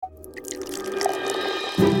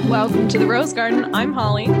Welcome to the Rose Garden. I'm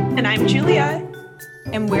Holly. And I'm Julia.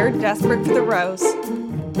 And we're desperate for the rose.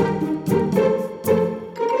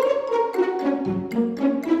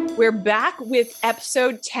 We're back with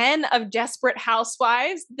episode 10 of Desperate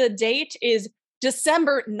Housewives. The date is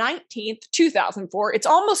December 19th, 2004. It's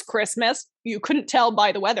almost Christmas. You couldn't tell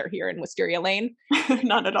by the weather here in Wisteria Lane.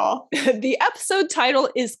 Not at all. The episode title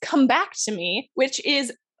is Come Back to Me, which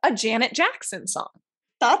is a Janet Jackson song.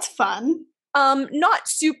 That's fun. Not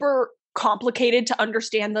super complicated to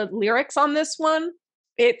understand the lyrics on this one.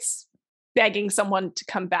 It's begging someone to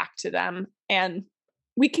come back to them. And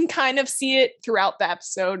we can kind of see it throughout the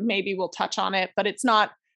episode. Maybe we'll touch on it, but it's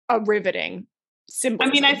not a riveting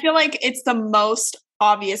symbolism. I mean, I feel like it's the most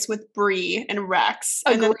obvious with Brie and Rex.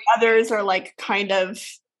 Agreed. And then the others are like kind of,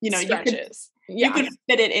 Stretches. you could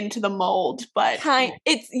fit it into the mold, but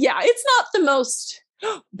it's not the most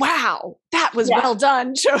wow, that was well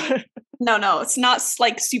done. No, it's not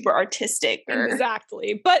like super artistic or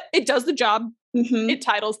exactly, but it does the job. Mm-hmm. It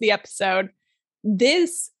titles the episode.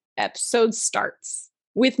 This episode starts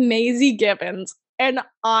with Maisie Gibbons, and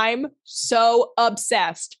I'm so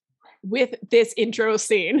obsessed with this intro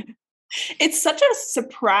scene. It's such a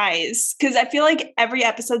surprise because I feel like every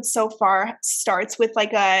episode so far starts with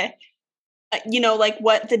like like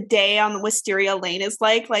what the day on Wisteria Lane is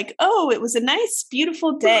like, oh, it was a nice,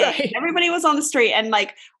 beautiful day. Right. Everybody was on the street. And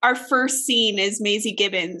like our first scene is Maisie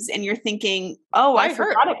Gibbons. And you're thinking, oh, I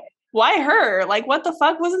forgot it. Why her? Like, what the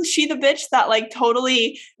fuck? Wasn't she the bitch that like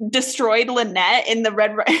totally destroyed Lynette in the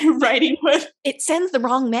Red Riding Hood? It sends the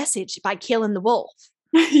wrong message by killing the wolf.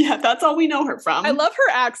 Yeah, that's all we know her from. I love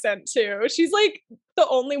her accent too. She's like the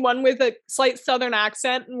only one with a slight Southern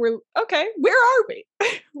accent, and we're okay. Where are we?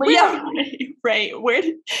 Right.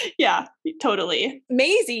 Yeah, totally.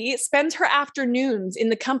 Maisie spends her afternoons in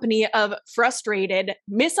the company of frustrated,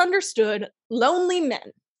 misunderstood, lonely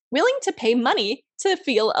men willing to pay money to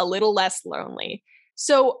feel a little less lonely.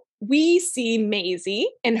 So we see Maisie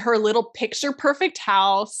in her little picture perfect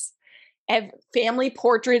house. Family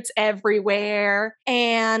portraits everywhere.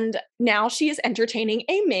 And now she is entertaining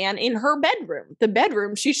a man in her bedroom, the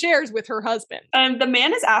bedroom she shares with her husband. The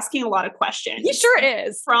man is asking a lot of questions. He sure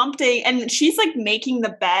is. Prompting, and she's like making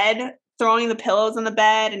the bed, throwing the pillows on the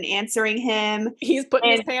bed and answering him. He's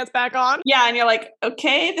putting his pants back on. Yeah, and you're like,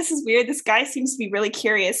 okay, this is weird. This guy seems to be really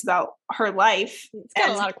curious about her life. He's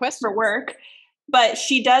got a lot of questions. For work. But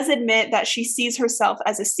she does admit that she sees herself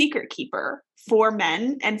as a secret keeper for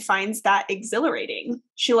men and finds that exhilarating.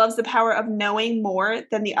 She loves the power of knowing more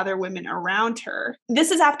than the other women around her.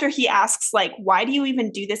 This is after he asks, like, why do you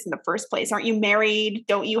even do this in the first place? Aren't you married?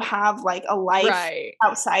 Don't you have like a life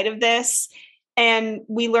outside of this? And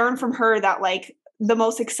we learn from her that like the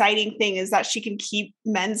most exciting thing is that she can keep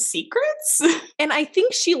men's secrets. And I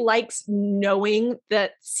think she likes knowing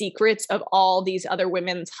the secrets of all these other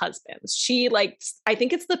women's husbands. She likes, I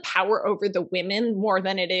think it's the power over the women more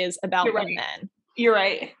than it is about the men. You're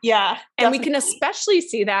right. Yeah. And we can especially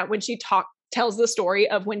see that when she tells the story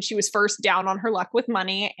of when she was first down on her luck with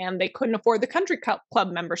money and they couldn't afford the country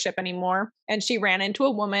club membership anymore. And she ran into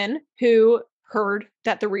a woman who heard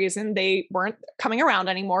that the reason they weren't coming around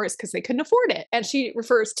anymore is because they couldn't afford it. And she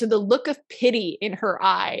refers to the look of pity in her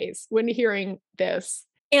eyes when hearing this.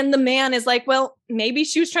 And the man is like, well, maybe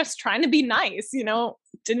she was just trying to be nice,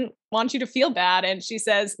 didn't want you to feel bad. And she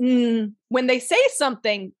says, when they say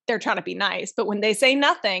something, they're trying to be nice. But when they say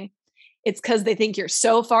nothing, it's because they think you're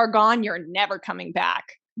so far gone, you're never coming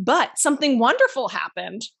back. But something wonderful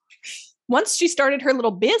happened. Once she started her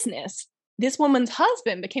little business, this woman's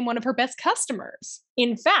husband became one of her best customers.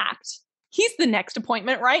 In fact, he's the next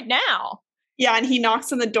appointment right now. Yeah, and he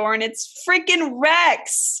knocks on the door and it's freaking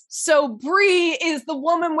Rex. So Brie is the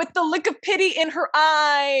woman with the look of pity in her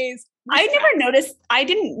eyes. I never noticed. I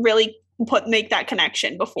didn't really make that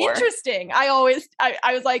connection before. Interesting. I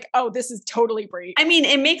was like, oh, this is totally Brie. I mean,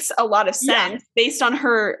 it makes a lot of sense based on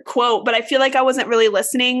her quote, but I feel like I wasn't really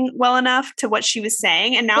listening well enough to what she was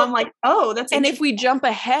saying. And now I'm like, oh, that's And if we jump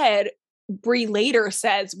ahead, Brie later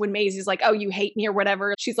says when Maisie's like, oh, you hate me or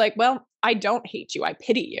whatever, she's like, well, I don't hate you. I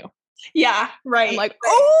pity you. Yeah, right. I'm like,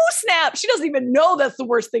 oh, snap. She doesn't even know that's the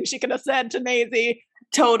worst thing she could have said to Maisie.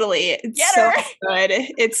 Totally. It's so good.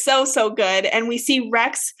 It's so good. And we see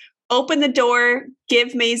Rex open the door,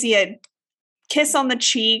 give Maisie a kiss on the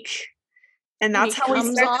cheek. And that's how he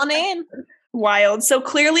comes on in. Wild. So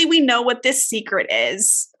clearly we know what this secret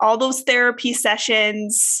is. All those therapy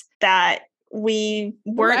sessions that we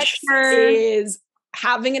weren't Rex sure is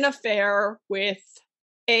having an affair with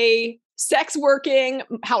a sex working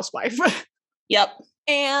housewife. Yep.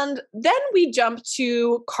 And then we jump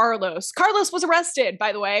to Carlos. Carlos was arrested,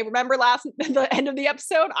 by the way. Remember the end of the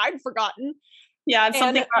episode? I'd forgotten. Yeah, it's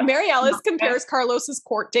something. Mary Alice compares Carlos's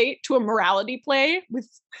court date to a morality play with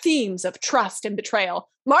themes of trust and betrayal.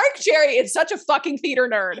 Mark Cherry is such a fucking theater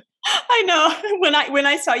nerd. I know. When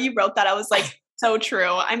I saw you wrote that, I was like, so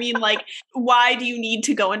true. I mean, like, why do you need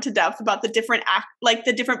to go into depth about the different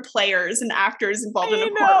the different players and acters involved in a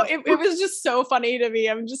court? It was just so funny to me.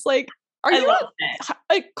 I'm just like, are you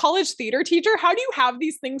a college theater teacher? How do you have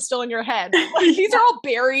these things still in your head? Like, these are all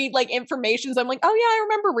buried like information. So I'm like, oh yeah, I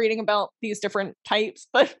remember reading about these different types,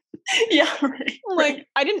 but yeah, right. Like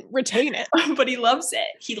I didn't retain it. But he loves it.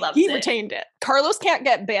 He retained it. Carlos can't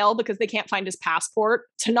get bail because they can't find his passport.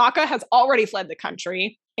 Tanaka has already fled the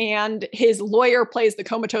country, and his lawyer plays the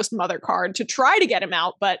comatose mother card to try to get him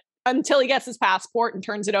out, but until he gets his passport and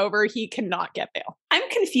turns it over, he cannot get bail. I'm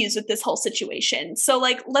confused with this whole situation. So,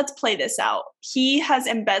 like, let's play this out. He has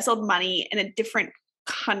embezzled money in a different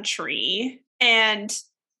country, and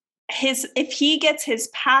if he gets his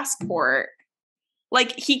passport,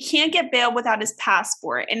 like, he can't get bail without his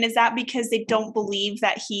passport. And is that because they don't believe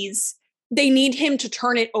that they need him to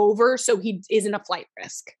turn it over so he isn't a flight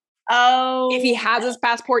risk? Oh. If he has his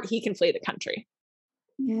passport, he can flee the country.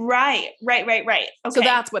 Right. Okay. So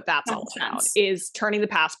that's what that's all about, is turning the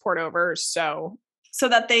passport over so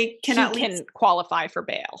that they can qualify for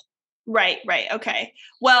bail. Right. Okay.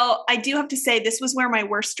 Well, I do have to say this was where my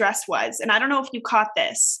worst dress was. And I don't know if you caught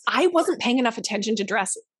this. I wasn't paying enough attention to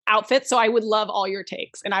dress outfits, so I would love all your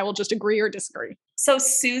takes and I will just agree or disagree. So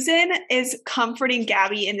Susan is comforting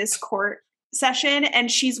Gabby in this court session,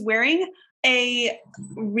 and she's wearing a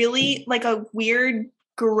really like a weird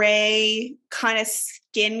gray kind of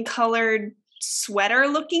skin colored sweater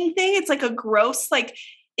looking thing. It's like a gross, like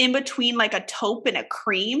in between like a taupe and a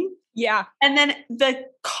cream. Yeah. And then the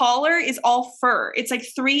collar is all fur. It's like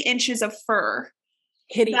 3 inches of fur.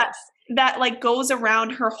 Hideous. That like goes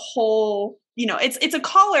around her whole, it's a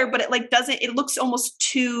collar, but it looks almost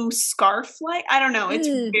too scarf-like. I don't know. It's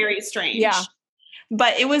very strange. Yeah.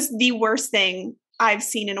 But it was the worst thing I've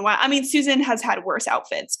seen in a while. I mean, Susan has had worse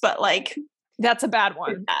outfits, but like, that's a bad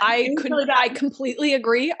one. I completely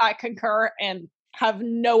agree. I concur and have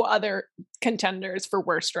no other contenders for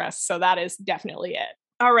worst dress. So that is definitely it.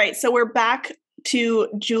 All right. So we're back to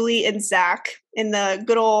Julie and Zach in the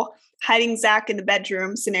good old hiding Zach in the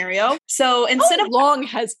bedroom scenario. So instead How long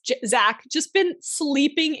has Zach just been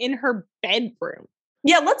sleeping in her bedroom?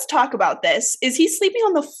 Yeah, let's talk about this. Is he sleeping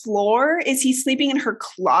on the floor? Is he sleeping in her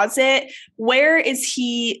closet? Where is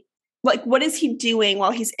he? Like, what is he doing while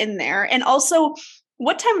he's in there? And also,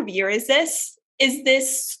 what time of year is this? Is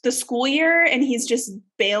this the school year and he's just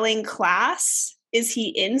bailing class? Is he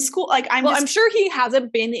in school? Like, I'm sure he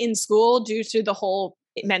hasn't been in school due to the whole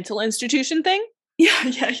mental institution thing.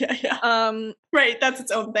 Yeah. Right. That's its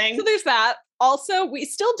own thing. So there's that. Also, we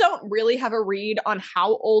still don't really have a read on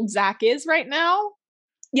how old Zach is right now.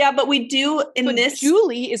 Yeah, but we do this.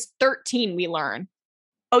 Julie is 13, we learn.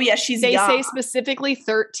 Oh, yeah, she's They young. say specifically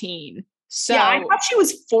 13. So yeah, I thought she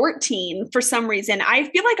was 14 for some reason. I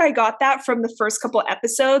feel like I got that from the first couple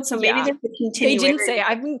episodes. So maybe there's a continuation. They didn't say.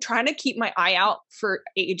 I've been trying to keep my eye out for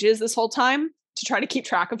ages this whole time to try to keep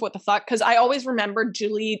track of what the fuck. Because I always remembered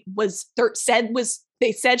Julie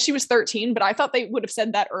they said she was 13, but I thought they would have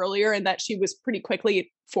said that earlier and that she was pretty quickly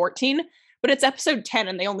 14. But it's episode 10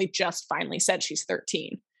 and they only just finally said she's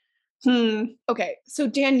 13. Okay, so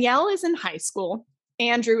Danielle is in high school.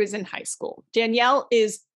 Andrew is in high school. Danielle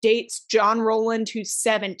dates John Rowland, who's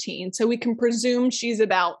 17. So we can presume she's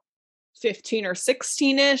about 15 or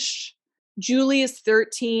 16-ish. Julie is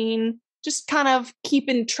 13. Just kind of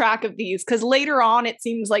keeping track of these. Because later on, it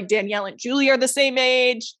seems like Danielle and Julie are the same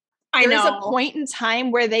age. There's a point in time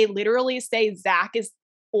where they literally say Zach is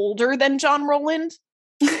older than John Rowland.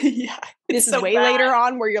 Yeah. This is way later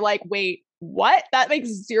on where you're like, wait, what? That makes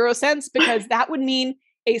zero sense because that would mean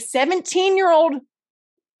a 17-year-old,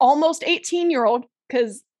 almost 18-year-old,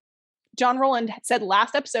 because John Rowland said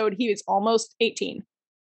last episode he was almost 18.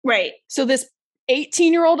 Right. So this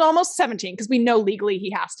 18-year-old, almost 17, because we know legally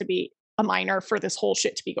he has to be a minor for this whole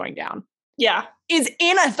shit to be going down. Yeah. Is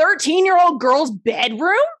in a 13-year-old girl's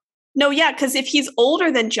bedroom? No, yeah, because if he's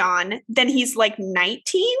older than John, then he's like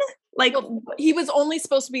 19. Like, he was only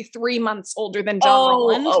supposed to be 3 months older than John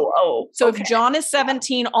Rowland. So if John is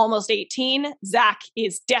 17, almost 18, Zach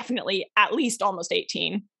is definitely at least almost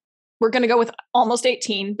 18. We're going to go with almost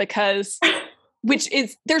 18 because,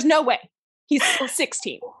 there's no way. He's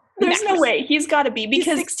 16. There's no way. He's got to be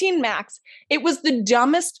because 16 max. It was the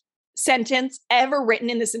dumbest sentence ever written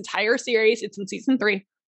in this entire series. It's in season 3.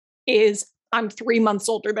 I'm 3 months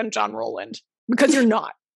older than John Rowland. Because you're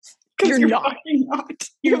not. You're not. fucking not.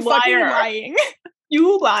 You're You liar. fucking lying.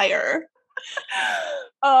 You liar.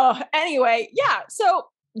 Anyway, yeah. So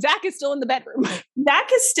Zach is still in the bedroom. Zach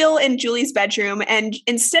is still in Julie's bedroom, and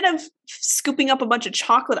instead of scooping up a bunch of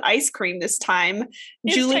chocolate ice cream this time,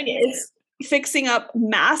 Julie is fixing up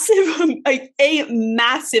a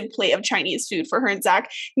massive plate of Chinese food for her and Zach.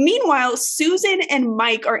 Meanwhile, Susan and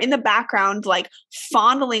Mike are in the background, like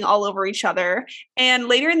fondling all over each other. And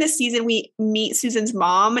later in this season, we meet Susan's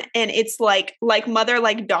mom, and it's like mother,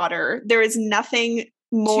 like daughter. There is nothing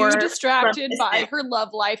more too distracted by her love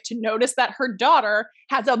life to notice that her daughter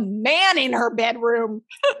has a man in her bedroom.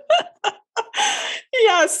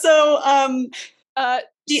 Yeah. So,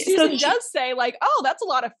 Susan does say like, oh, that's a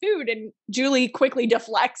lot of food. And Julie quickly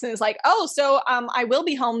deflects and is like, oh, so I will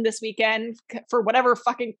be home this weekend for whatever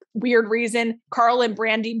fucking weird reason. Carl and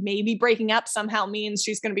Brandy maybe breaking up somehow means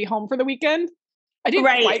she's going to be home for the weekend. I didn't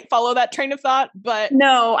quite follow that train of thought, but...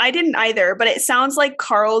 No, I didn't either. But it sounds like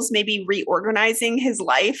Carl's maybe reorganizing his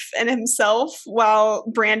life and himself while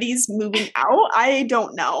Brandy's moving out. I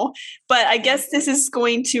don't know. But I guess this is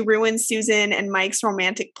going to ruin Susan and Mike's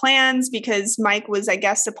romantic plans because Mike was, I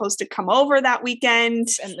guess, supposed to come over that weekend.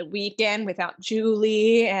 And the weekend without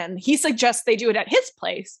Julie. And he suggests they do it at his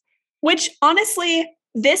place. Which, honestly,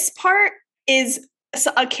 this part is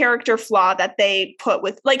a character flaw that they put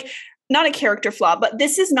with... like. Not a character flaw, but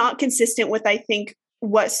this is not consistent with, I think,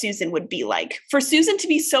 what Susan would be like. For Susan to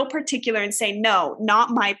be so particular and say, no, not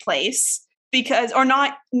my place, because, or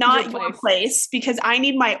not your place, because I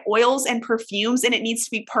need my oils and perfumes and it needs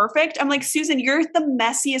to be perfect. I'm like, Susan, you're the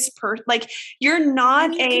messiest person. Like, you're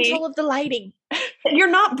not control of the lighting.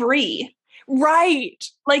 You're not Brie. Right.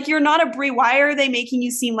 Like, you're not a Brie. Why are they making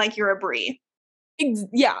you seem like you're a Brie?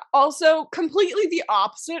 Yeah. Also, completely the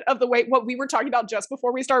opposite of the way what we were talking about just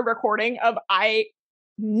before we started recording. Of I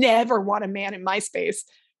never want a man in my space.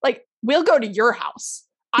 Like, we'll go to your house.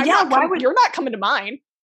 You're not coming to mine.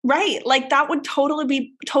 Right. Like that would totally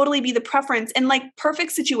be the preference, and like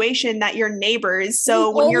perfect situation that you're neighbors.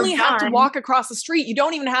 So when you only have to walk across the street, you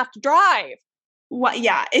don't even have to drive. What?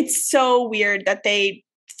 Yeah. It's so weird that they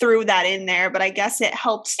threw that in there, but I guess it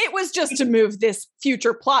helps. It was just to move this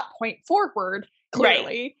future plot point forward.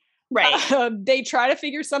 Clearly. Right. They try to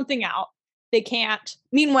figure something out. They can't.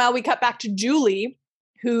 Meanwhile, we cut back to Julie,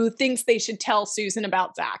 who thinks they should tell Susan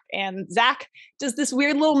about Zach. And Zach does this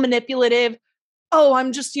weird little manipulative, oh,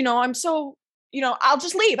 I'm just, I'm so, I'll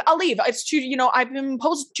just leave. I'll leave. It's too, I've been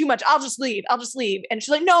imposed too much. I'll just leave. And she's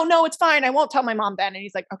like, no, it's fine. I won't tell my mom then. And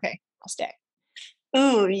he's like, okay, I'll stay.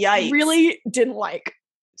 Ooh, yikes. Really didn't like.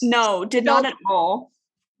 No, did not at all.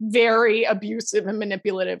 Very abusive and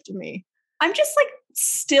manipulative to me. I'm just like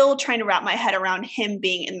still trying to wrap my head around him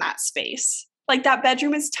being in that space. Like that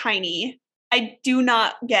bedroom is tiny. I do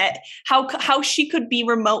not get how she could be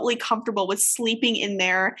remotely comfortable with sleeping in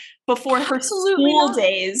there before her school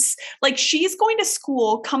days. Like she's going to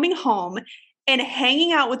school, coming home and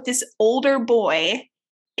hanging out with this older boy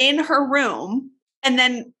in her room and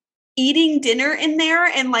then eating dinner in there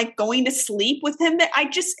and like going to sleep with him. That I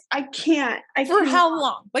can't. For how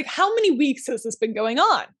long? Like how many weeks has this been going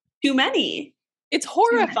on? Too many. It's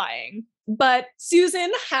horrifying. But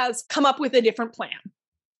Susan has come up with a different plan.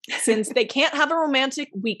 Since they can't have a romantic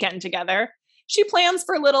weekend together, she plans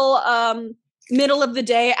for a little middle of the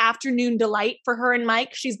day afternoon delight for her and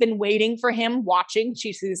Mike. She's been waiting for him, watching.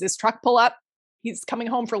 She sees his truck pull up. He's coming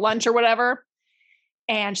home for lunch or whatever.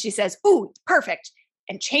 And she says, ooh, perfect.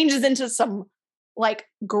 And changes into some like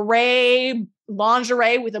gray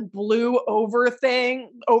lingerie with a blue overdress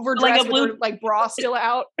like with her like bra still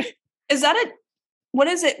out. Is that what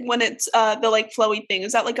is it when it's the like flowy thing?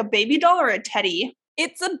 Is that like a baby doll or a teddy?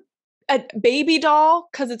 It's a baby doll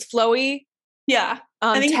because it's flowy. Yeah.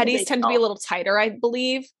 Teddies tend to be a little tighter, I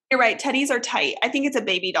believe. You're right. Teddies are tight. I think it's a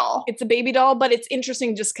baby doll. It's a baby doll, but it's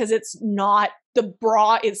interesting just because it's not, the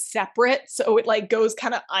bra is separate. So it like goes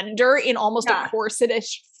kind of under in almost a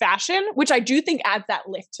corset-ish fashion, which I do think adds that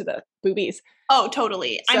lift to the boobies. Oh,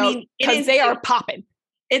 totally. So, I mean, because they are popping.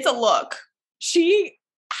 It's a look. She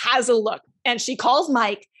has a look, and she calls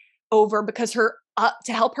Mike over because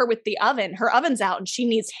to help her with the oven. Her oven's out and she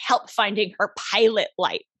needs help finding her pilot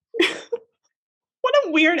light. What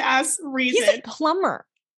a weird ass reason. He's a plumber.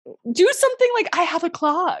 Do something like, I have a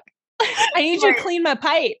clog. I need you to clean my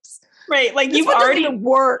pipes. Right. Like you've already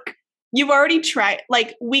work. You've already tried.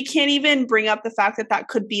 Like we can't even bring up the fact that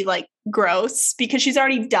could be like gross because she's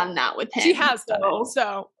already done that with him. She has done it.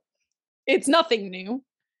 So it's nothing new.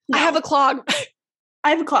 No. I have a clog.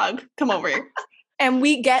 I have a clog. Come over here. And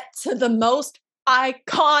we get to the most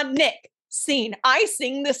iconic scene. I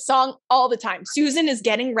sing this song all the time. Susan is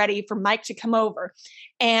getting ready for Mike to come over,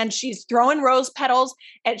 and she's throwing rose petals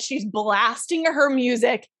and she's blasting her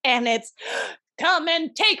music, and it's come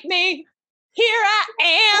and take me. Here I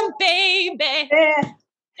am, baby.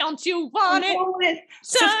 Don't you want it? Wow!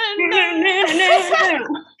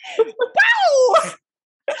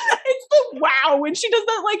 It's the wow when she does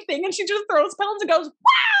that like thing and she just throws petals and goes,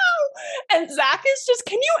 wow! And Zach is just,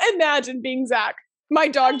 can you imagine being Zach? My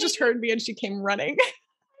dog just heard me and she came running.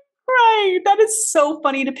 Right. That is so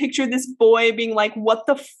funny to picture this boy being like, what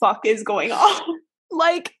the fuck is going on?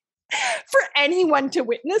 Like, for anyone to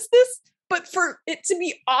witness this, but for it to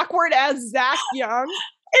be awkward as Zach Young.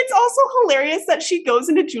 It's also hilarious that she goes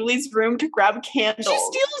into Julie's room to grab candles. She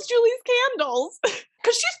steals Julie's candles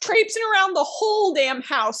because she's traipsing around the whole damn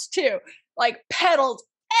house too. Like petals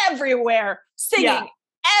everywhere, singing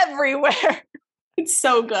everywhere. It's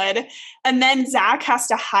so good. And then Zach has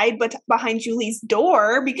to hide behind Julie's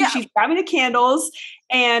door because she's grabbing the candles.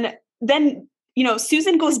 And then, you know,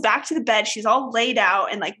 Susan goes back to the bed. She's all laid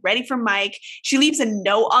out and like ready for Mike. She leaves a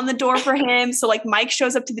note on the door for him. So like Mike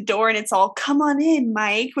shows up to the door and it's all, come on in,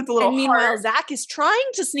 Mike, with a little meanwhile, heart. Zach is trying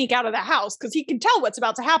to sneak out of the house because he can tell what's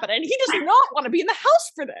about to happen. And he does not want to be in the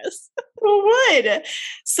house for this. Who would?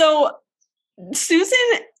 So Susan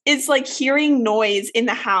is like hearing noise in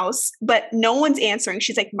the house, but no one's answering.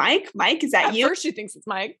 She's like, Mike, is that you? At first she thinks it's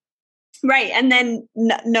Mike. Right. And then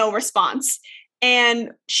no response. And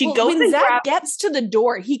she goes when and Zach gets to the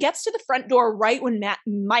door, he gets to the front door right when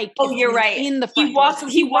Mike is you're right. in the front door. So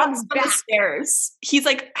he walks back. The stairs. He's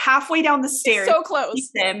like halfway down the stairs. He's so close.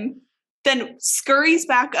 Him, then scurries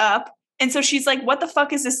back up. And so she's like, what the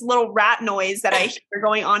fuck is this little rat noise that I hear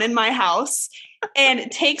going on in my house? And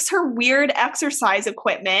takes her weird exercise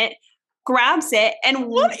equipment, grabs it, and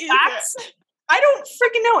whacks. I don't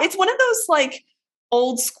freaking know. It's one of those like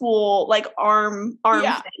old school like arm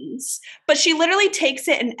things. But she literally takes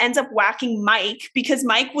it and ends up whacking Mike because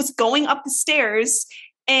Mike was going up the stairs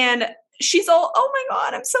and she's all, oh my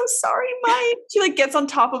God, I'm so sorry, Mike. She like gets on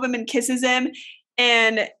top of him and kisses him.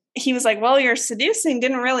 And he was like, well, your seducing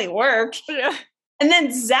didn't really work. Yeah. And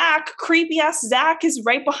then Zach, creepy ass Zach, is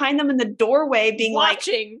right behind them in the doorway being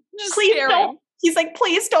watching, like, please don't. He's like,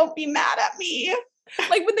 please don't be mad at me.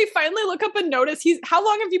 Like when they finally look up and notice how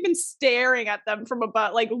long have you been staring at them from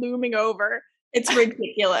above, like looming over? It's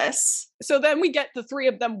ridiculous. So then we get the three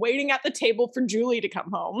of them waiting at the table for Julie to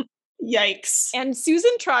come home. Yikes. And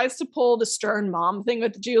Susan tries to pull the stern mom thing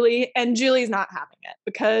with Julie, and Julie's not having it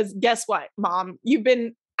because guess what, Mom? You've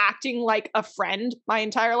been acting like a friend my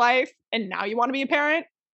entire life, and now you want to be a parent?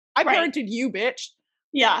 I parented you, bitch.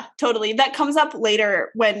 Yeah, totally. That comes up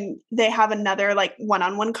later when they have another like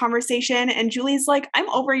one-on-one conversation and Julie's like, I'm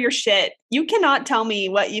over your shit. You cannot tell me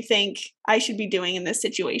what you think I should be doing in this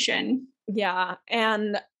situation. Yeah.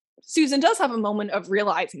 And Susan does have a moment of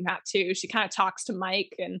realizing that too. She kind of talks to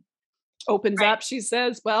Mike and opens up. She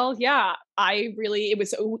says, well, yeah, I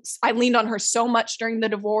leaned on her so much during the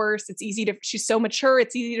divorce. She's so mature.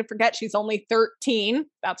 It's easy to forget she's only 13.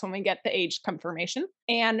 That's when we get the age confirmation.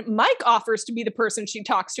 And Mike offers to be the person she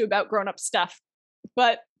talks to about grown-up stuff.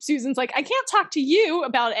 But Susan's like, I can't talk to you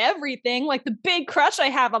about everything, like the big crush I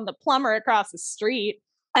have on the plumber across the street.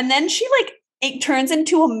 And then it turns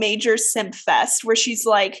into a major simp fest where she's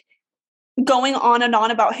like, going on and on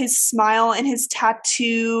about his smile and his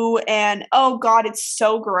tattoo and oh god, it's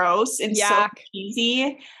so gross and so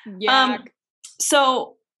cheesy.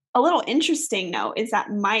 So a little interesting note is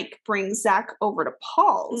that Mike brings Zach over to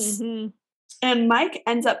Paul's and Mike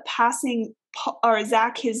ends up passing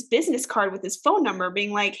Zach his business card with his phone number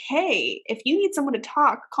being like, hey, if you need someone to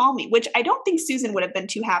talk, call me, which I don't think Susan would have been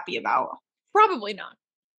too happy about. Probably not.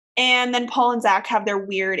 And then Paul and Zach have their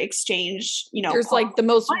weird exchange, you know. There's Paul, like the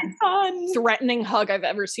most threatening hug I've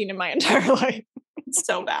ever seen in my entire life. It's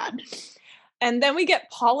so bad. And then we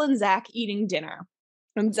get Paul and Zach eating dinner.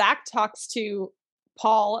 And Zach talks to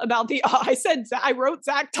Paul about I wrote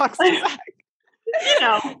Zach talks to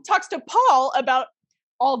Zach. Talks to Paul about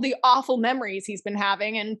all the awful memories he's been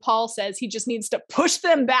having. And Paul says he just needs to push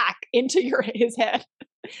them back into his head.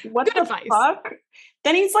 What Good advice. Fuck?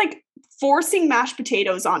 Then he's like forcing mashed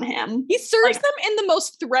potatoes on him. He serves them in the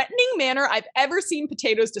most threatening manner I've ever seen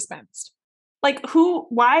potatoes dispensed. Like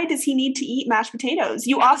why does he need to eat mashed potatoes?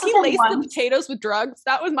 You also laced the potatoes with drugs.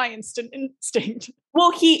 That was my instinct.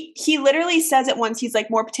 Well, he literally says it once. He's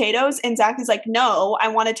like, more potatoes. And Zach is like, no, I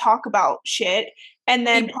want to talk about shit. And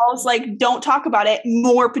then Paul's like, don't talk about it.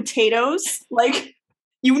 More potatoes. Like,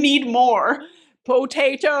 you need more.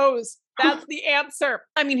 Potatoes. That's the answer.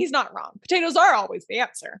 I mean, he's not wrong. Potatoes are always the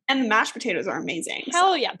answer. And the mashed potatoes are amazing.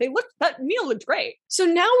 Hell yeah. That meal looked great. So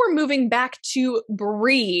now we're moving back to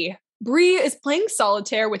Bree. Bree is playing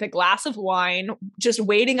solitaire with a glass of wine, just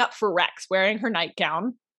waiting up for Rex, wearing her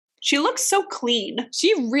nightgown. She looks so clean.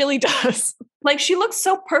 She really does. Like, she looks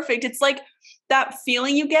so perfect. It's like that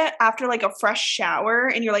feeling you get after like a fresh shower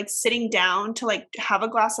and you're like sitting down to like have a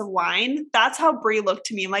glass of wine. That's how Bree looked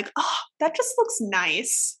to me. I'm like, oh, that just looks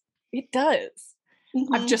nice. It does.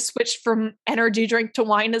 Mm-hmm. I've just switched from energy drink to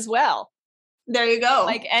wine as well. There you go.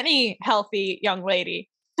 Like any healthy young lady.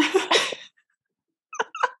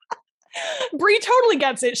 Bree totally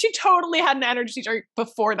gets it. She totally had an energy drink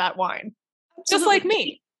before that wine. Absolutely. Just like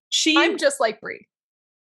me. I'm just like Bree.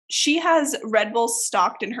 She has Red Bull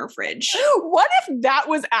stocked in her fridge. What if that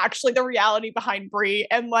was actually the reality behind Bree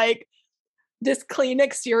and like this clean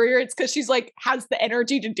exterior? It's because she's like has the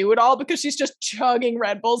energy to do it all because she's just chugging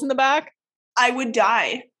Red Bulls in the back. I would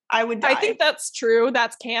die. I think that's true.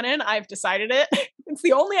 That's canon. I've decided it. It's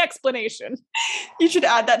the only explanation. You should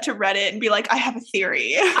add that to Reddit and be like, I have a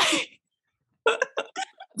theory.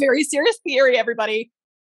 Very serious theory, everybody.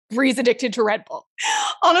 Bree's addicted to Red Bull.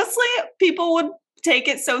 Honestly, people would take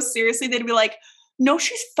it so seriously. They'd be like, no,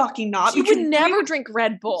 she's fucking not. She would never drink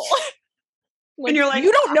Red Bull. Like, and you're like,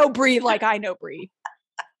 you don't know Bree like I know Bree.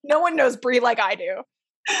 No one knows Bree like I do.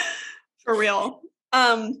 For real.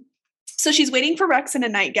 So she's waiting for Rex in a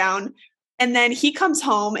nightgown. And then he comes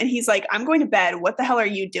home and he's like, I'm going to bed. What the hell are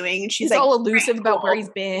you doing? And she's like, all elusive about where he's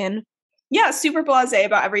been. Yeah, super blasé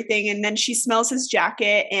about everything. And then she smells his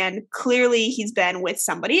jacket and clearly he's been with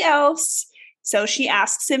somebody else. So she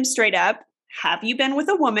asks him straight up, have you been with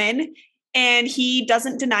a woman? And he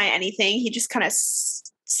doesn't deny anything. He just kind of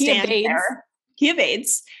stands there. He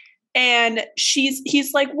evades. And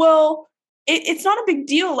he's like, well, it's not a big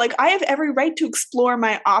deal. Like, I have every right to explore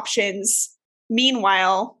my options.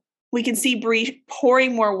 Meanwhile, we can see Bree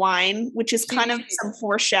pouring more wine, which is kind of some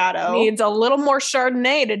foreshadow. Needs a little more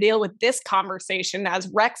Chardonnay to deal with this conversation, as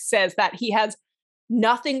Rex says that he has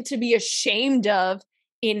nothing to be ashamed of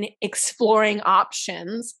in exploring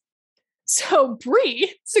options. So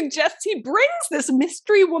Bree suggests he brings this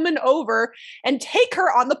mystery woman over and take her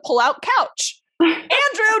on the pull-out couch.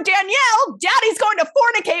 Andrew, Danielle, Daddy's going to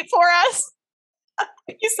fornicate for us.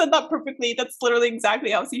 You said that perfectly. That's literally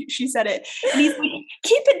exactly how she said it. And he's like,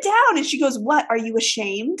 keep it down. And she goes, what? Are you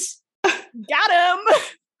ashamed? Got him.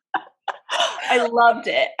 I loved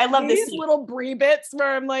it. I love these little Bree bits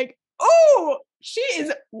where I'm like, oh, she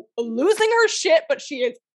is losing her shit, but she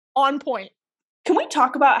is on point. Can we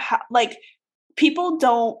talk about how, like, people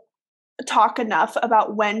don't talk enough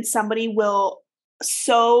about when somebody will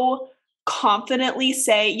so confidently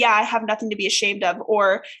say, yeah, I have nothing to be ashamed of,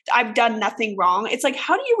 or I've done nothing wrong. It's like,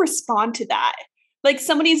 how do you respond to that? Like,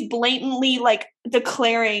 somebody's blatantly like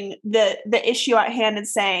declaring the issue at hand and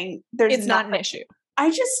saying it's not an issue.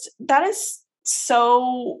 That is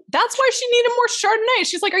so. That's why she needed more Chardonnay.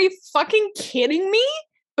 She's like, are you fucking kidding me?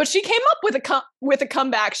 But she came up with a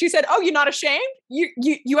comeback. She said, oh, you're not ashamed?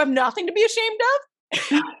 You have nothing to be ashamed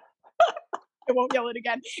of? I won't yell it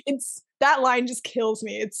again. That line just kills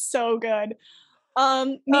me. It's so good.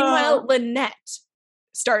 Meanwhile, Lynette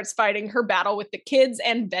starts fighting her battle with the kids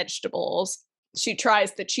and vegetables. She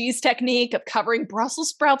tries the cheese technique of covering Brussels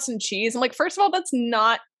sprouts in cheese. I'm like, first of all, that's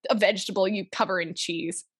not a vegetable you cover in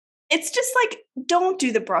cheese. It's just like, don't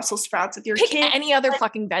do the Brussels sprouts with your Pick kid. any other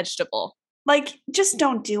fucking vegetable. Like, just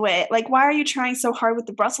don't do it. Like, why are you trying so hard with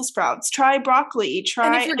the Brussels sprouts? Try broccoli.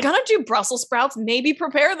 And if you're going to do Brussels sprouts, maybe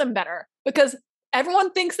prepare them better. Because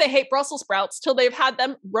everyone thinks they hate Brussels sprouts till they've had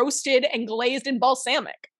them roasted and glazed in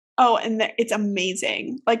balsamic. Oh, and it's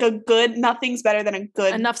amazing. Like, nothing's better than a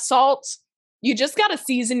good. Enough salt. You just got to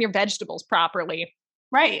season your vegetables properly.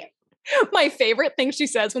 Right. My favorite thing she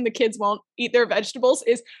says when the kids won't eat their vegetables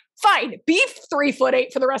is, fine, be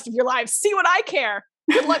 3'8" for the rest of your lives. See what I care.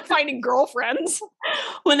 Good luck finding girlfriends.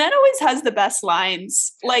 Lynette always has the best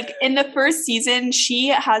lines. Like, in the first season, she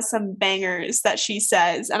has some bangers that she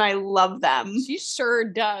says, and I love them. She sure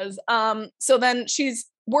does. So then she's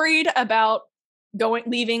worried about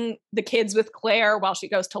leaving the kids with Claire while she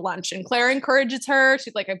goes to lunch. And Claire encourages her.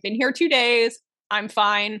 She's like, I've been here 2 days. I'm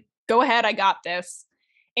fine. Go ahead. I got this.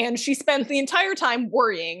 And she spends the entire time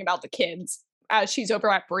worrying about the kids as she's over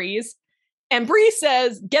at Bree's. And Bree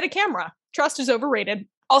says, get a camera. Trust is overrated.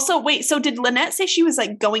 Also, wait, so did Lynette say she was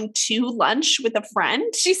like going to lunch with a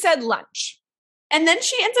friend? She said lunch. And then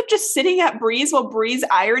she ends up just sitting at Bree's while Bree's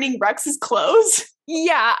ironing Rex's clothes.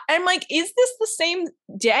 Yeah. I'm like, is this the same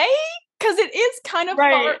day? Because it is kind of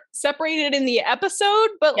far separated in the episode,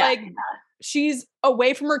 but like she's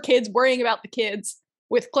away from her kids, worrying about the kids.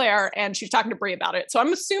 with Claire, and she's talking to Brie about it. So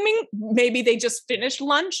I'm assuming maybe they just finished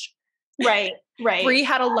lunch. Right. Brie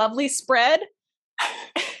had a lovely spread.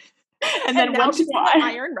 And then now she's going to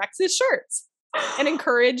iron Rex's shirts and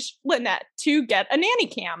encourage Lynette to get a nanny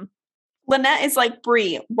cam. Lynette is like,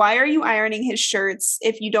 Brie, why are you ironing his shirts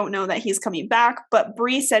if you don't know that he's coming back? But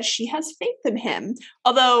Brie says she has faith in him.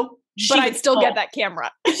 Although but I'd still get that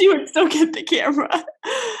camera. She would still get the camera.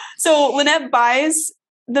 So Lynette buys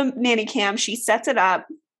the nanny cam. She sets it up.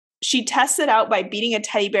 She tests it out by beating a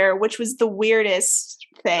teddy bear, which was the weirdest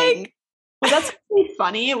thing. Well, that's really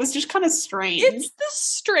funny. It was just kind of strange. It's the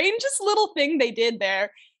strangest little thing they did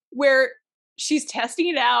there where she's testing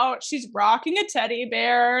it out. She's rocking a teddy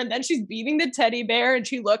bear, and then she's beating the teddy bear, and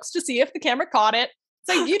she looks to see if the camera caught it.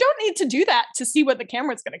 It's like, you don't need to do that to see what the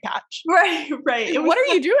camera's going to catch. Right. What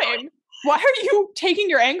are you doing? Why are you taking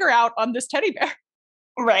your anger out on this teddy bear?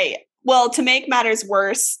 Right. Well, to make matters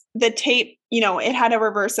worse, the tape, it had a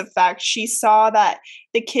reverse effect. She saw that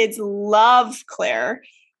the kids love Claire,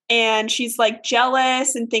 and she's like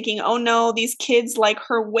jealous and thinking, oh no, these kids like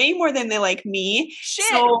her way more than they like me. Shit.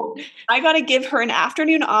 So I got to give her an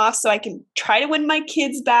afternoon off so I can try to win my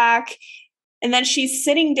kids back. And then she's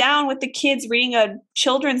sitting down with the kids reading a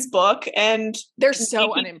children's book, and they're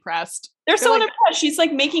so unimpressed. They're so unimpressed. She's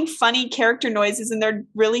like making funny character noises, and they're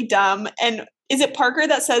really dumb. And is it Parker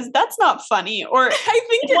that says that's not funny? Or I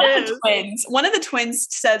think it is. Twins. One of the twins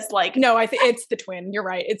says like, no, I think it's the twin. You're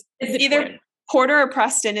right. It's either twin. Porter or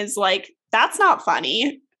Preston is like, that's not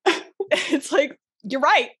funny. It's like, you're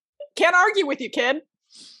right. Can't argue with you, kid.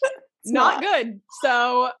 Not good.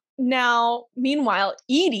 So now, meanwhile,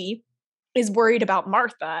 Edie is worried about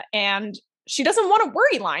Martha, and she doesn't want a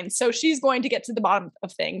worry line. So she's going to get to the bottom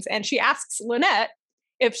of things. And she asks Lynette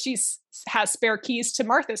if she has spare keys to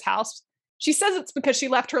Martha's house. She says it's because she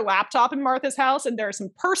left her laptop in Martha's house, and there are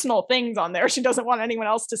some personal things on there she doesn't want anyone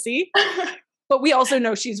else to see. But we also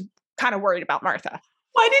know she's kind of worried about Martha.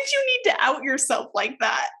 Why did you need to out yourself like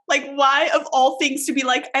that? Like, why, of all things, to be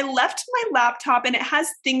like, I left my laptop and it has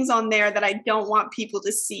things on there that I don't want people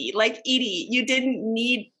to see. Like, Edie, you didn't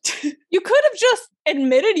need to. You could have just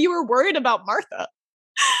admitted you were worried about Martha.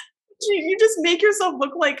 You just make yourself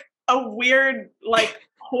look like a weird, like,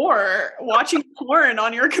 whore watching porn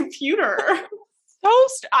on your computer.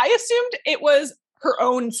 I assumed it was her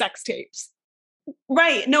own sex tapes.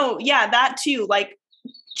 Right. No, yeah, that too. Like,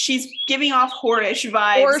 she's giving off whorish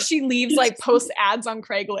vibes. Or she leaves like post ads on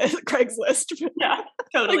Craigslist. Yeah,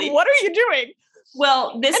 totally. Like, what are you doing?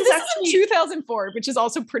 Well, this is actually 2004, which is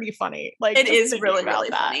also pretty funny. Like, it is really, really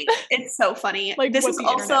funny. It's so funny. Like, this is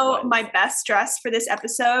also my best dress for this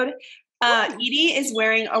episode. Edie is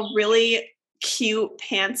wearing a really cute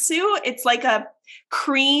pantsuit. It's like a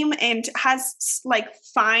cream and has like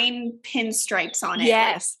fine pinstripes on it.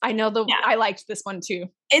 Yes, I know I liked this one too.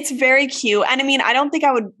 It's very cute. And I mean, I don't think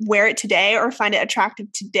I would wear it today or find it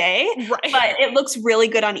attractive today, right? But it looks really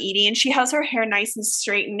good on Edie, and she has her hair nice and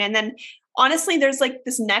straightened. And then honestly, there's like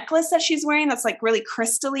this necklace that she's wearing that's like really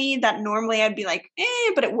crystally that normally I'd be like,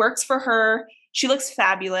 but it works for her. She looks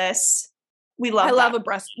fabulous. I love a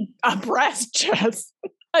breast chest.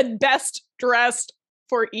 A best dressed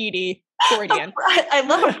for Edie. Freudian. I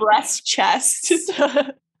love a breast chest.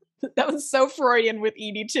 That was so Freudian with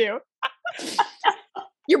Edie too.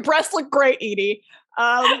 Your breasts look great, Edie.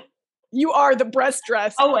 You are the breast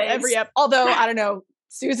dress always. Every although I don't know,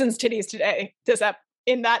 Susan's titties today.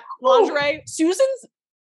 In that lingerie. Susan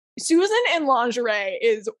in lingerie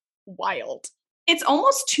is wild. It's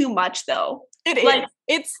almost too much though. It is.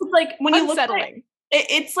 It's like when you unsettling. Look at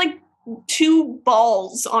it's like two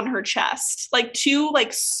balls on her chest, like two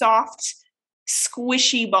like soft,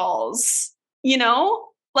 squishy balls,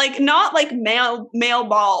 like not like male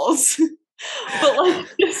balls, but like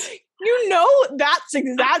that's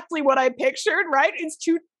exactly what I pictured, right?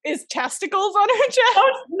 Is testicles on her chest?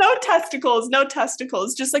 No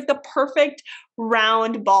testicles, just like the perfect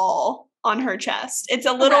round ball on her chest. It's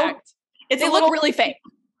a little. Correct. They look really fake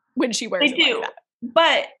when she wears it like that.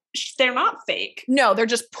 But they're not fake. No, they're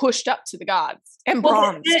just pushed up to the gods and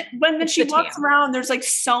bronze. When she walks around, there's like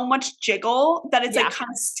so much jiggle that it's like kind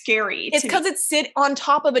of scary. It's because it's sit on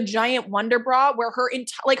top of a giant Wonder Bra where her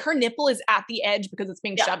nipple is at the edge because it's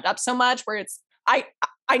being shoved up so much. Where it's I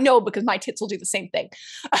know because my tits will do the same thing.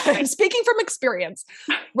 I'm speaking from experience.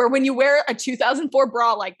 Where when you wear a 2004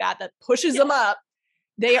 bra like that pushes them up,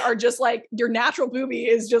 they are just like your natural boobie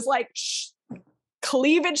is just like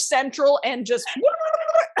cleavage central and just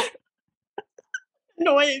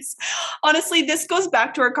noise. Honestly, this goes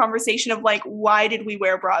back to our conversation of like, why did we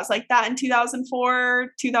wear bras like that in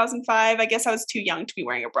 2004, 2005? I guess I was too young to be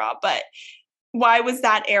wearing a bra, but why was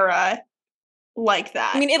that era like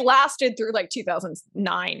that. I mean, it lasted through like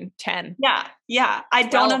 2009, 10. Yeah. I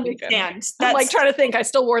don't understand. I'm like trying to think. I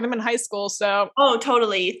still wore them in high school, so. Oh,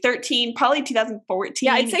 totally. 13, probably 2014.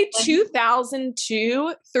 Yeah, I'd say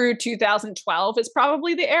 2002 through 2012 is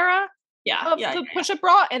probably the era of the push-up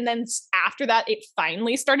bra. And then after that, it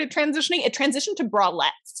finally started transitioning. It transitioned to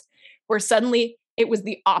bralettes, where suddenly it was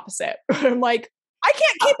the opposite. I'm like, I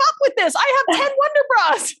can't keep up with this. I have 10 Wonder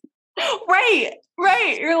Bras.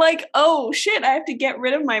 Right. You're like, oh shit, I have to get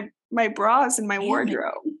rid of my bras in my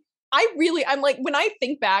wardrobe. I'm like, when I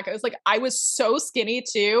think back, I was like, I was so skinny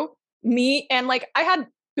too. Me, and like, I had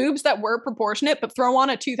boobs that were proportionate, but throw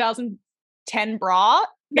on a 2010 bra.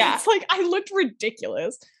 Yeah. It's like, I looked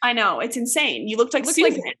ridiculous. I know. It's insane. You looked like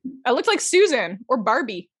Susan. I looked like Susan or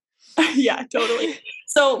Barbie. Yeah, totally.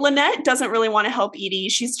 So Lynette doesn't really want to help Edie.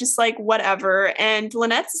 She's just like, whatever. And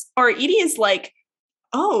Edie is like,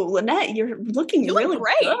 oh, Lynette, you're looking really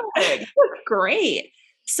great. Good. You look great.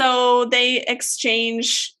 So they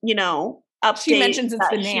exchange, updates. She mentions it's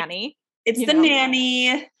the nanny. It's the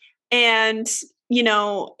nanny. And,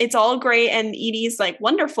 it's all great. And Edie's like,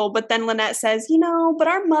 wonderful. But then Lynette says, but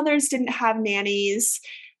our mothers didn't have nannies.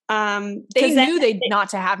 They knew not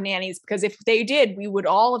to have nannies, because if they did, we would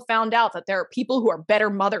all have found out that there are people who are better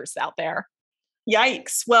mothers out there.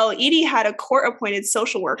 Yikes. Well, Edie had a court-appointed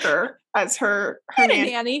social worker as her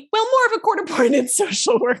nanny. Well, more of a court-appointed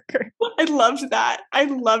social worker. I loved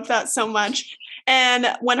that. So much. And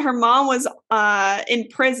when her mom was in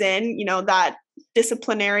prison, that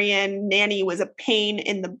disciplinarian nanny was a pain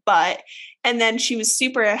in the butt. And then she was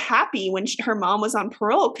super happy when her mom was on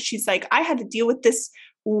parole, because she's like, I had to deal with this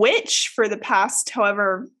witch for the past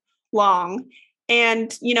however long.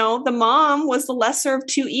 And, the mom was the lesser of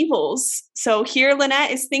two evils. So here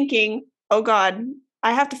Lynette is thinking, oh God,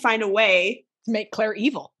 I have to find a way to make Claire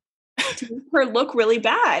evil. To make her look really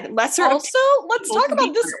bad. Lesser. Also, let's talk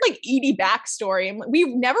about this like Edie backstory. We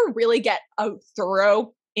never really get a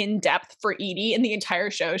thorough in-depth for Edie in the entire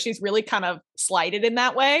show. She's really kind of slighted in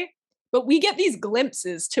that way. But we get these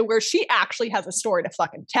glimpses to where she actually has a story to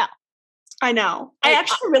fucking tell. I know. I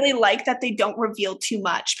actually really like that they don't reveal too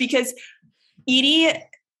much, because Edie,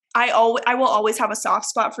 I will always have a soft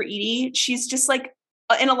spot for Edie. She's just like,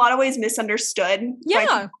 in a lot of ways, misunderstood.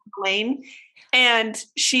 Yeah. Blaine. And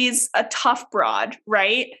she's a tough broad,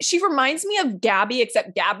 right? She reminds me of Gabby,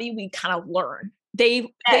 except Gabby, we kind of learn.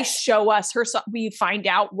 They show us her, we find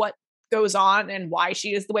out what goes on and why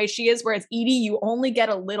she is the way she is. Whereas Edie, you only get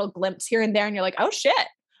a little glimpse here and there, and you're like, oh shit,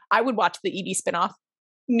 I would watch the Edie spinoff.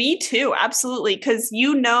 Me too, absolutely. Because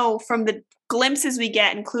from the glimpses we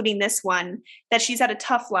get, including this one, that she's had a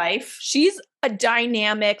tough life. She's a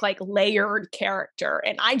dynamic, like layered character,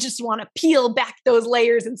 and I just want to peel back those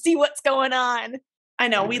layers and see what's going on. I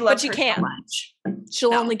know, we love but you her can't. So much.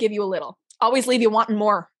 She'll only give you a little. Always leave you wanting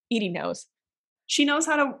more. Edie knows. She knows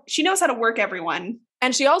how to work everyone.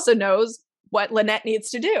 And she also knows what Lynette needs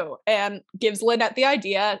to do, and gives Lynette the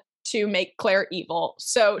idea to make Claire evil.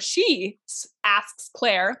 So she asks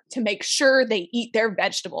Claire to make sure they eat their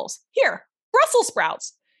vegetables. Here, Brussels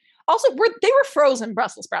sprouts. Also, they were frozen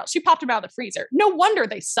Brussels sprouts. She popped them out of the freezer. No wonder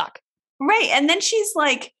they suck. Right. And then she's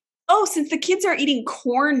like, oh, since the kids are eating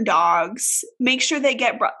corn dogs, make sure they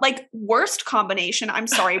get worst combination. I'm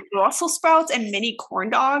sorry, Brussels sprouts and mini corn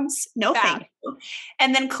dogs. No, thank you.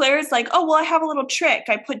 And then Claire's like, oh, well, I have a little trick.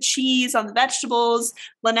 I put cheese on the vegetables.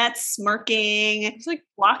 Lynette's smirking. It's like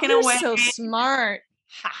walking away. So smart.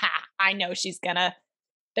 Haha. I know she's gonna.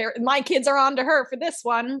 My kids are on to her for this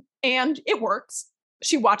one, and it works.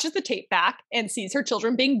 She watches the tape back and sees her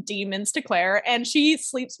children being demons to Claire, and she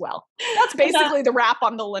sleeps well. That's basically the wrap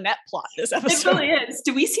on the Lynette plot this episode. It really is.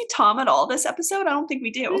 Do we see Tom at all this episode? I don't think we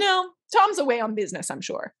do. No, Tom's away on business, I'm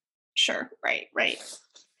sure. Sure. Right.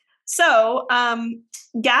 So,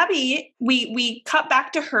 Gabby, we cut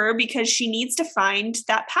back to her because she needs to find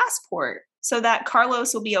that passport so that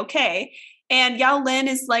Carlos will be okay. And Yao Lin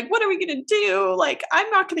is like, what are we going to do? Like, I'm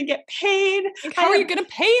not going to get paid. How are you going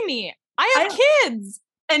to pay me? I have kids.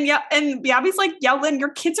 And Gabby's like, Yao Lin, your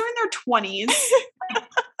kids are in their 20s.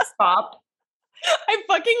 Stop. I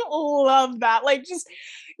fucking love that. Like, just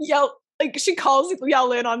she calls Yao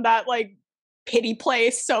Lin on that, like, pity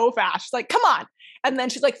play so fast. She's like, come on. And then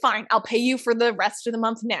she's like, fine, I'll pay you for the rest of the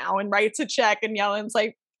month now, and writes a check. And Yao Lin's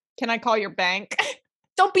like, can I call your bank?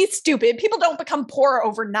 Don't be stupid. People don't become poor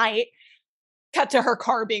overnight. Cut to her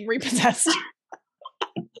car being repossessed.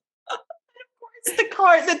 The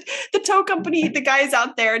car, the tow company, the guy's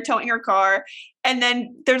out there towing her car, and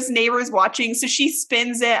then there's neighbors watching, so she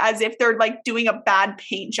spins it as if they're like doing a bad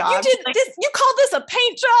paint job. You call this a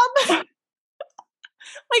paint job?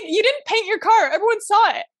 Like, you didn't paint your car. Everyone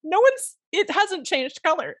saw it. No one's it hasn't changed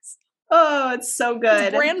colors. Oh, it's so good.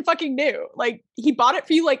 It's brand fucking new. Like, he bought it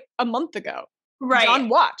for you like a month ago. Right. John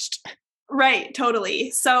watched. Right,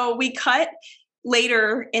 totally. So we cut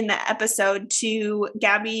later in the episode to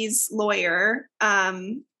Gabby's lawyer,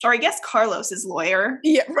 or I guess Carlos's lawyer.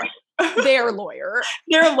 Yeah, right. Their lawyer.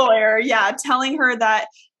 Their lawyer, yeah, telling her that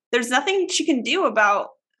there's nothing she can do about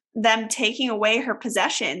them taking away her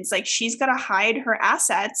possessions. Like, she's got to hide her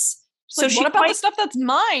assets. So what about the stuff that's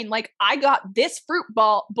mine? Like, I got this fruit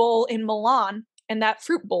bowl in Milan, and that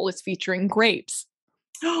fruit bowl is featuring grapes.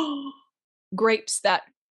 Grapes that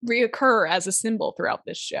reoccur as a symbol throughout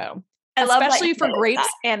this show. Especially for grapes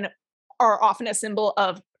and are often a symbol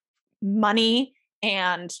of money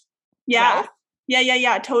and wealth.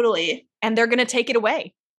 Yeah, totally. And they're going to take it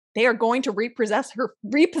away. They are going to repossess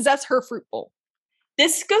her fruit bowl.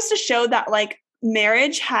 This goes to show that, like,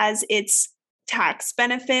 marriage has its tax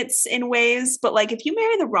benefits in ways, but like, if you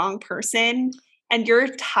marry the wrong person and you're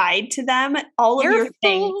tied to them, all of your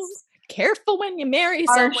things. Careful when you marry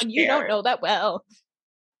someone you don't know that well.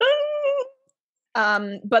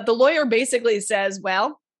 But the lawyer basically says,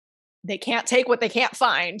 well, they can't take what they can't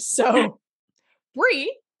find. So Gabby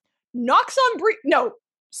knocks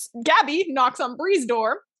on Bree's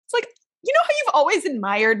door. It's like, you know how you've always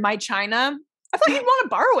admired my china? I thought you'd want to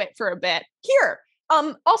borrow it for a bit. Here.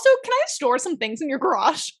 Also, can I store some things in your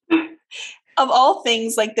garage? Of all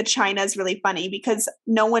things, like, the china is really funny because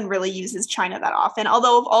no one really uses china that often.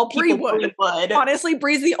 Although of all people, Bree would. Honestly,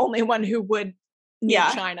 Bree's the only one who would need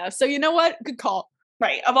china. So you know what? Good call.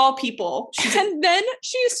 Right. Of all people. And then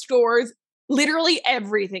she stores literally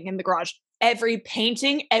everything in the garage. Every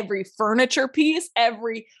painting, every furniture piece,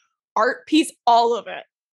 every art piece, all of it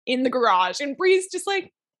in the garage. And Bree's just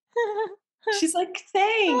like, she's like,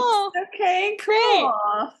 thanks. Oh, okay, cool.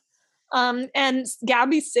 And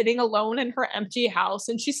Gabby's sitting alone in her empty house,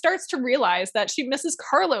 and she starts to realize that she misses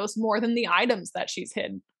Carlos more than the items that she's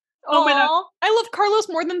hid. Oh my God. I love Carlos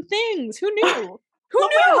more than things. Who knew? Who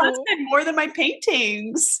knew? My husband more than my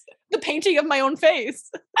paintings. The painting of my own face.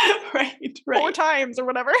 Right. 4 times or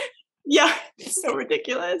whatever. Yeah. So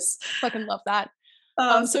ridiculous. Fucking love that.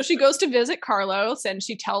 So she goes to visit Carlos, and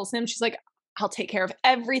she tells him, she's like, I'll take care of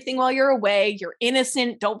everything while you're away. You're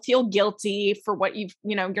innocent. Don't feel guilty for what you're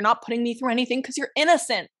not putting me through anything because you're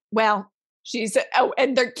innocent. Well,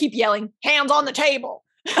 and they keep yelling, hands on the table.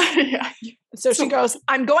 Yeah. So she goes,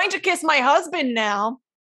 I'm going to kiss my husband now.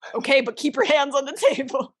 Okay, but keep your hands on the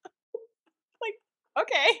table. Like,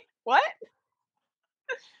 okay, what?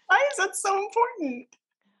 Why is that so important?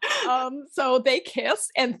 So they kiss,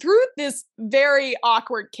 and through this very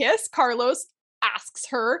awkward kiss, Carlos asks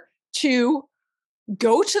her to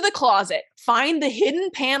go to the closet, find the hidden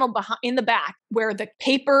panel in the back where the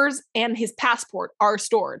papers and his passport are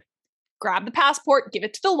stored. Grab the passport, give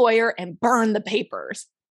it to the lawyer, and burn the papers.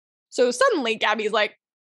 So suddenly Gabby's like,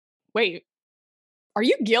 wait, are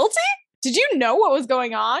you guilty? Did you know what was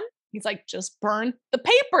going on? He's like, just burn the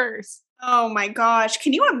papers. Oh my gosh.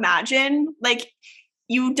 Can you imagine? Like,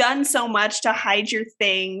 you've done so much to hide your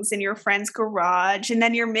things in your friend's garage, and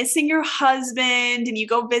then you're missing your husband, and you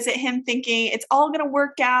go visit him thinking it's all going to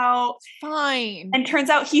work out. Fine. And turns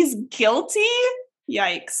out he's guilty?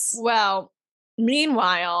 Yikes. Well,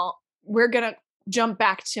 meanwhile, we're going to jump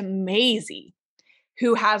back to Maisie,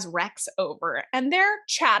 who has Rex over, and they're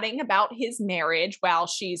chatting about his marriage while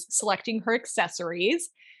she's selecting her accessories.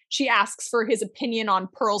 She asks for his opinion on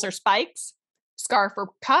pearls or spikes, scarf or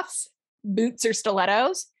cuffs, boots or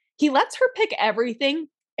stilettos. He lets her pick everything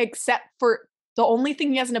except for the only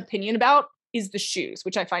thing he has an opinion about is the shoes,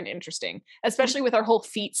 which I find interesting, especially with our whole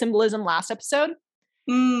feet symbolism last episode.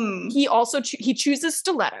 He also he chooses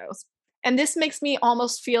stilettos. And this makes me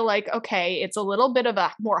almost feel like, okay, it's a little bit of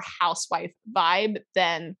a more housewife vibe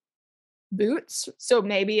than boots. So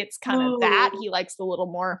maybe it's kind of that. He likes the little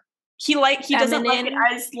more he doesn't like it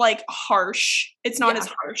as like harsh. It's not as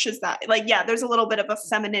harsh as that. Like, yeah, there's a little bit of a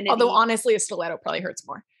femininity. Although honestly, a stiletto probably hurts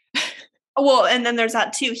more. Well, and then there's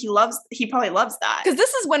that too. He probably loves that. Because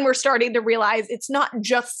this is when we're starting to realize it's not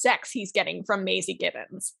just sex he's getting from Maisie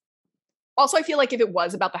Gibbons. Also, I feel like if it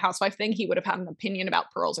was about the housewife thing, he would have had an opinion about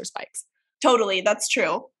pearls or spikes. Totally. That's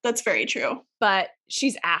true. That's very true. But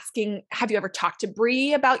she's asking, have you ever talked to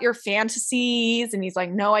Bree about your fantasies? And he's like,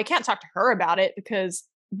 no, I can't talk to her about it because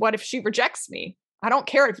what if she rejects me? I don't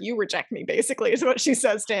care if you reject me, basically, is what she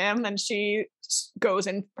says to him. And she goes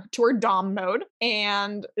into her dom mode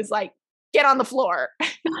and is like, get on the floor.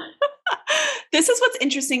 This is what's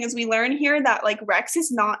interesting is we learn here that like Rex is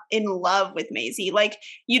not in love with Maisie. Like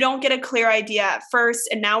you don't get a clear idea at first.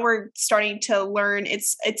 And now we're starting to learn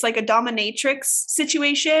it's like a dominatrix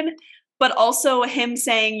situation, but also him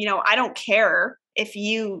saying, you know, I don't care if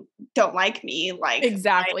you don't like me. Like,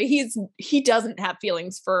 Exactly. He doesn't have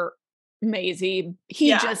feelings for Maisie. He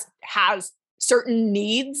yeah, just has certain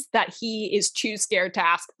needs that he is too scared to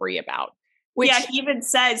ask Bree about. Which, yeah, he even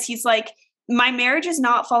says, he's like, my marriage is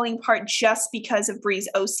not falling apart just because of Bree's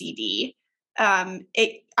OCD.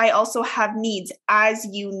 I also have needs, as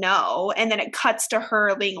you know. And then it cuts to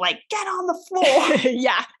her being like, get on the floor.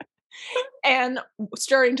 yeah, and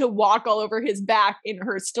starting to walk all over his back in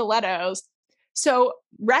her stilettos. So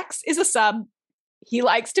Rex is a sub. He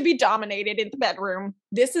likes to be dominated in the bedroom.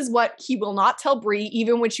 This is what he will not tell Bree,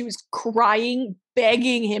 even when she was crying,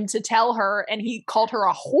 begging him to tell her, and he called her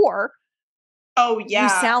a whore. Oh, You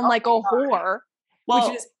yeah. sound like a whore, Well,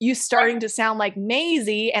 which is you starting to sound like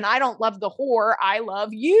Maisie, and I don't love the whore, I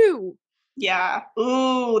love you. yeah.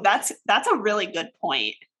 Ooh, that's a really good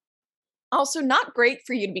point. Also, not great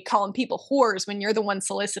for you to be calling people whores when you're the one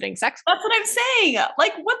soliciting sex. That's what I'm saying.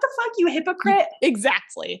 Like, what the fuck, you hypocrite?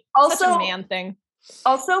 Exactly. Also, such a man thing.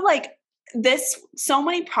 Also, like, this, so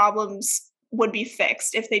many problems would be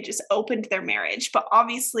fixed if they just opened their marriage. But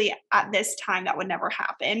obviously, at this time, that would never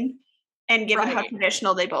happen. And given how Right.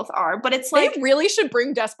 traditional they both are, but it's They like, really should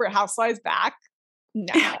bring Desperate Housewives back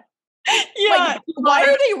now. yeah, Like, why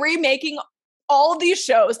are they remaking all these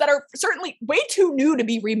shows that are certainly way too new to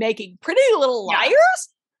be remaking? Pretty Little Yeah. Liars?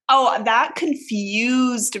 Oh, that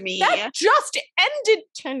confused me. That just ended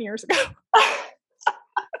 10 years ago.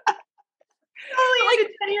 Totally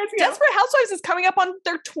ended 10 years ago. Desperate Housewives is coming up on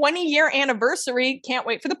their 20-year anniversary. Can't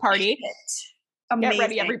wait for the party. Amazing. Get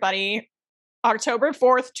ready, everybody. October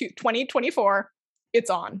 4th, 2024. It's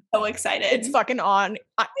on. So excited. It's fucking on.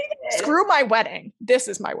 Screw my wedding. This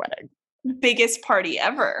is my wedding. Biggest party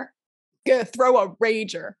ever. Gonna throw a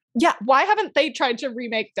rager. Yeah, why haven't they tried to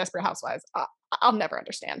remake Desperate Housewives? I'll never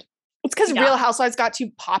understand. It's because Real Housewives got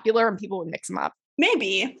too popular and people would mix them up.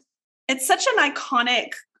 Maybe. It's such an iconic,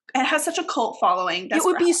 it has such a cult following. It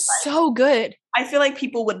would be so good. I feel like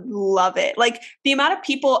people would love it. Like, the amount of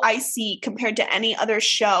people I see compared to any other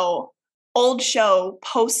show, old show,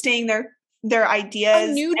 posting their ideas.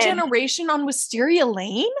 A new generation on Wisteria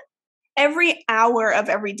Lane? Every hour of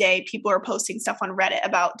every day, people are posting stuff on Reddit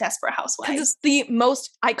about Desperate Housewives. Because it's the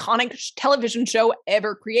most iconic television show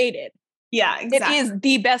ever created. Yeah, exactly. It is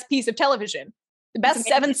the best piece of television. The best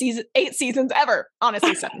 8 seasons ever.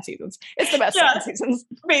 Honestly, 7 seasons. It's the best 7 seasons.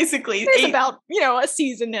 Basically. There's about, a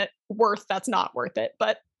season worth that's not worth it,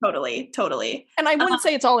 but Totally. And I wouldn't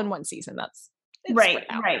say it's all in one season. It's right.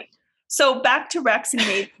 So back to Rex and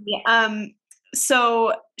Maisie.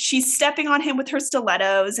 So she's stepping on him with her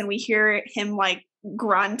stilettos, and we hear him like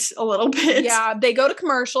grunt a little bit. Yeah, they go to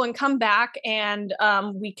commercial and come back, and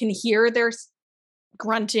we can hear their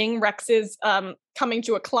grunting. Rex is coming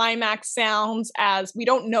to a climax sounds as we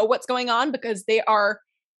don't know what's going on because they are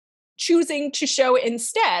choosing to show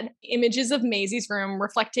instead images of Maisie's room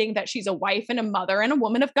reflecting that she's a wife and a mother and a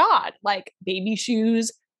woman of God, like baby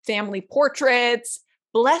shoes, family portraits,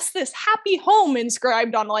 bless this happy home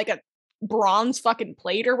inscribed on like a bronze fucking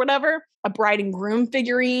plate or whatever, a bride and groom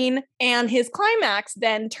figurine, and his climax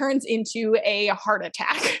then turns into a heart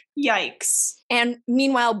attack. Yikes. And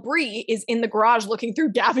meanwhile, Bree is in the garage looking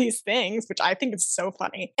through Gabby's things, which I think is so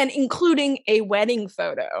funny, and including a wedding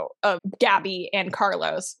photo of Gabby and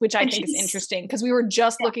Carlos, which I think is interesting because we were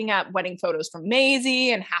just looking at wedding photos from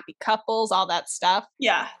Maisie and happy couples, all that stuff.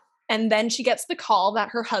 Yeah. And then she gets the call that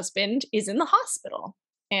her husband is in the hospital.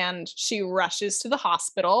 And she rushes to the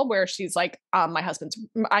hospital where she's like,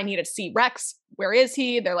 I need to see Rex. Where is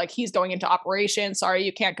he? They're like, he's going into operation. Sorry,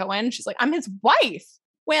 you can't go in. She's like, I'm his wife.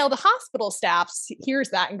 Well, the hospital staff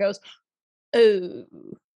hears that and goes, oh, okay.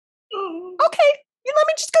 Let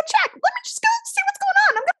me just go check. Let me just go see what's going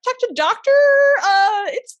on. I'm going to talk to the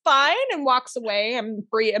doctor. It's fine. And walks away. And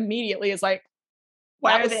Bree immediately is like,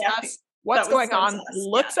 why are they asking? What's going on?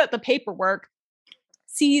 Looks at the paperwork,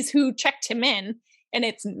 sees who checked him in. And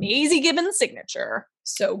it's Maisie Gibbons' signature.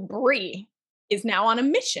 So Bree is now on a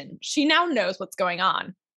mission. She now knows what's going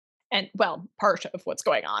on. And, well, part of what's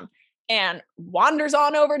going on. And wanders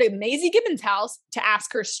on over to Maisie Gibbons' house to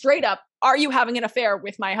ask her straight up, are you having an affair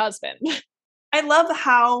with my husband? I love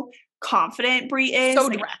how confident Bree is. So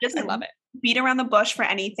direct. I love it. Beat around the bush for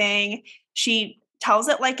anything. She tells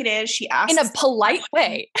it like it is. She asks. In a polite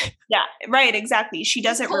way. Yeah, right, exactly. She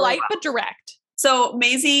does it polite really well. But direct. So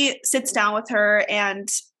Maisie sits down with her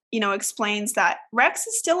and, explains that Rex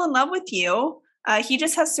is still in love with you. He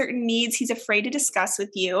just has certain needs he's afraid to discuss with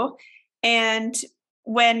you. And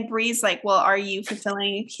when Bree's like, well, are you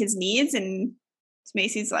fulfilling his needs? And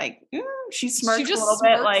Maisie's like, she smirks a little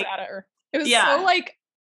bit. Like, at her. It was so like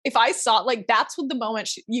if I saw, like, that's what the moment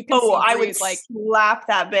you can see I would Bree's, like, slap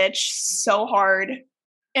that bitch so hard.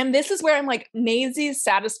 and this is where I'm like, Maisie's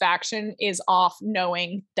satisfaction is off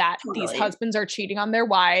knowing that these Totally. husbands are cheating on their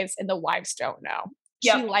wives and the wives don't know. She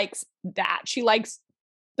Yep. likes that. She likes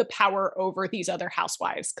the power over these other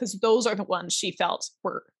housewives because those are the ones she felt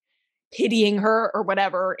were pitying her or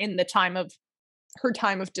whatever in the time of her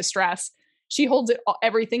time of distress. She holds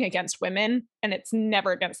everything against women and it's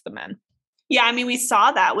never against the men. Yeah, I mean, we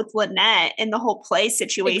saw that with Lynette in the whole play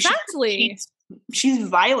situation. Exactly. She's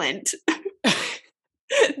violent.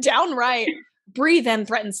 Downright. Bree then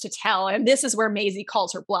threatens to tell, and this is where Maisie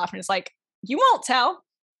calls her bluff and is like, you won't tell.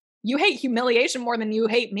 You hate humiliation more than you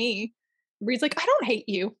hate me. Bree's like, I don't hate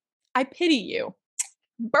you. I pity you.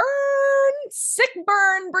 Burn! Sick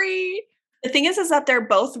burn, Bree! The thing is that they're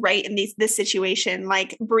both right in this situation.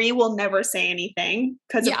 Like, Bree will never say anything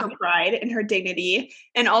because of her pride and her dignity.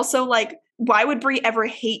 And also, like, why would Bree ever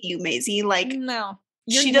hate you, Maisie? Like, no,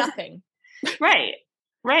 you're nothing. Right.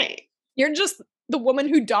 You're just the woman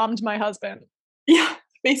who domed my husband. Yeah,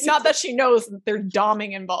 basically. Not that she knows that there's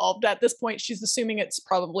doming involved. At this point, she's assuming it's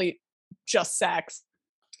probably just sex.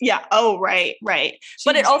 Yeah. Oh, right.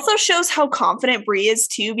 But it also shows how confident Bree is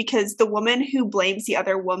too, because the woman who blames the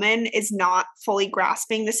other woman is not fully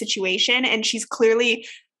grasping the situation. And she's clearly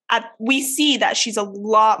we see that she's a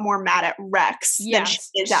lot more mad at Rex than she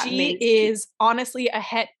is at Maisie. She is honestly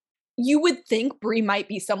ahead. You would think Bree might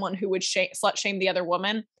be someone who would slut shame the other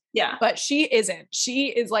woman. Yeah. But she isn't. She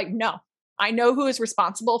is like, no, I know who is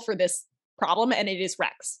responsible for this problem, and it is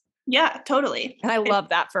Rex. Yeah, totally. And I love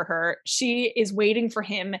that for her. She is waiting for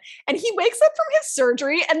him, and he wakes up from his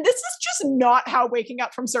surgery, and this is just not how waking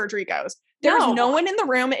up from surgery goes. There's no one in the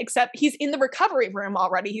room except he's in the recovery room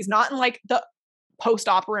already. He's not in like the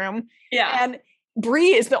post-op room. Yeah. And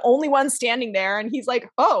Bree is the only one standing there, and he's like,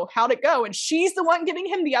 oh, how'd it go? And she's the one giving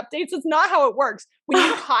him the updates. It's not how it works. When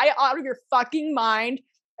you're high out of your fucking mind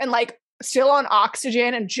and like still on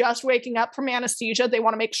oxygen and just waking up from anesthesia, they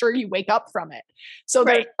want to make sure you wake up from it. So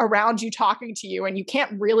they're around you talking to you and you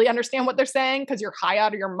can't really understand what they're saying because you're high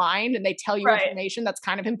out of your mind and they tell you information that's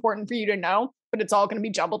kind of important for you to know, but it's all going to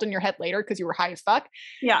be jumbled in your head later because you were high as fuck.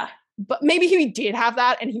 Yeah. But maybe he did have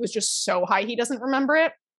that and he was just so high he doesn't remember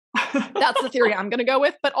it. That's the theory I'm going to go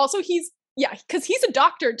with. But also because he's a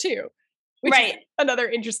doctor too. Which is another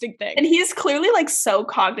interesting thing. And he's clearly like so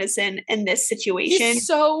cognizant in this situation. He's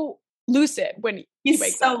so lucid when he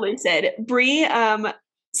wakes up. Lucid. Bree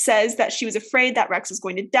says that she was afraid that Rex was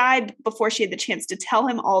going to die before she had the chance to tell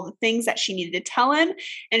him all the things that she needed to tell him.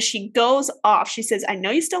 And she goes off. She says, I know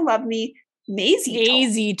you still love me.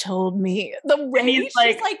 Maisie told me. The way she's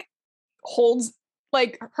like holds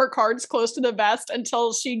like her cards close to the vest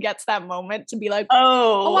until she gets that moment to be like,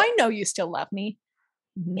 oh, I know you still love me.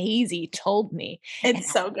 Maisie told me.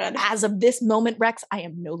 It's so good. As of this moment, Rex, I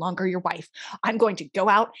am no longer your wife. I'm going to go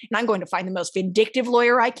out and I'm going to find the most vindictive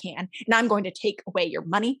lawyer I can. And I'm going to take away your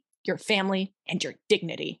money, your family, and your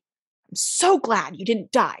dignity. I'm so glad you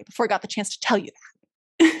didn't die before I got the chance to tell you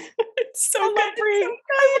that. It's so good, Bree.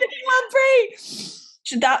 I love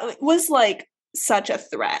Bree. That was like such a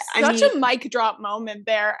threat. Such a mic drop moment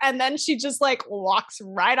there. And then she just like walks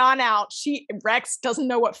right on out. Rex doesn't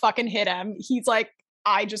know what fucking hit him. He's like,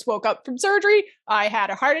 I just woke up from surgery. I had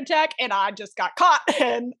a heart attack and I just got caught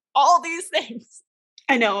and all these things.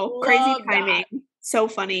 I know. Crazy timing. So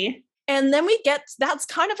funny. And then that's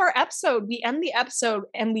kind of our episode. We end the episode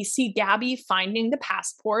and we see Gabby finding the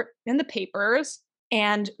passport and the papers,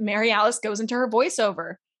 and Mary Alice goes into her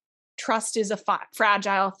voiceover. Trust is a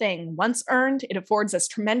fragile thing. Once earned, it affords us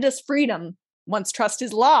tremendous freedom. Once trust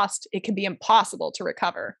is lost, it can be impossible to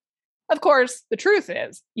recover. Of course, the truth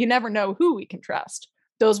is, you never know who we can trust.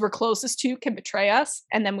 Those we're closest to can betray us.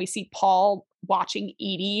 And then we see Paul watching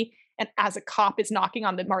Edie, and as a cop is knocking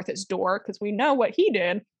on Martha's door, because we know what he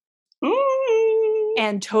did.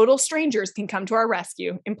 And total strangers can come to our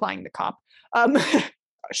rescue, implying the cop.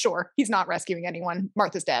 Sure, he's not rescuing anyone.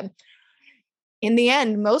 Martha's dead. In the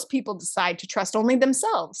end, most people decide to trust only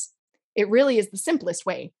themselves. It really is the simplest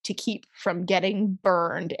way to keep from getting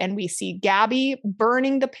burned. And we see Gabby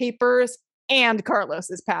burning the papers and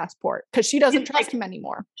Carlos's passport because she doesn't trust him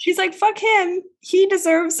anymore. She's like, fuck him. He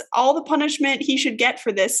deserves all the punishment he should get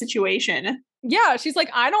for this situation. Yeah, she's like,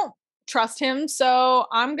 I don't trust him, so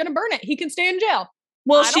I'm going to burn it. He can stay in jail.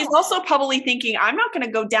 Well, she's also probably thinking, I'm not going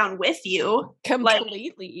to go down with you.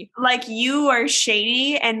 Completely. Like you are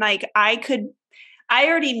shady and like I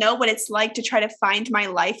already know what it's like to try to find my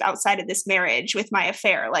life outside of this marriage with my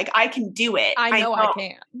affair. Like I can do it. I know I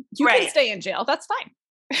can. You can stay in jail. That's fine.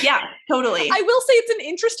 Yeah, totally. I will say it's an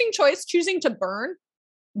interesting choice choosing to burn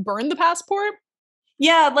the passport.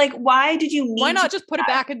 Yeah, like why did you need Why not to just put it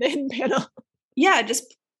back in the hidden panel? Yeah,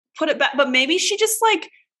 just put it back. But maybe she just like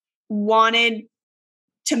wanted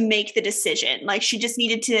to make the decision. Like she just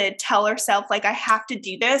needed to tell herself, like, I have to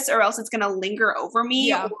do this or else it's going to linger over me.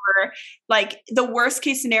 Yeah. Or like the worst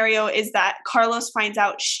case scenario is that Carlos finds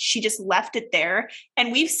out she just left it there.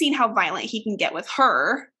 And we've seen how violent he can get with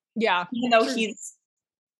her. Yeah. Even though he's,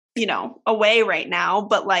 away right now,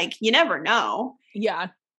 but like, you never know. Yeah.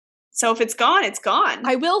 So if it's gone, it's gone.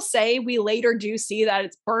 I will say we later do see that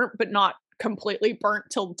it's burnt, but not completely burnt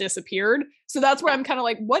till disappeared. So that's where I'm kind of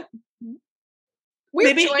like, what?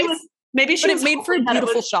 Weird choice. Maybe she was made for a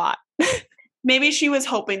beautiful shot. Maybe she was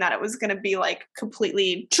hoping that it was going to be like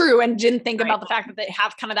completely true and didn't think about the fact that they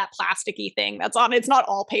have kind of that plasticky thing that's on. It's not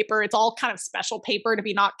all paper. It's all kind of special paper to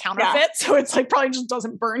be not counterfeit. Yeah. So it's like probably just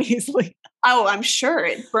doesn't burn easily. Oh, I'm sure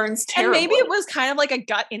it burns terribly. And maybe it was kind of like a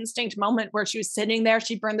gut instinct moment where she was sitting there,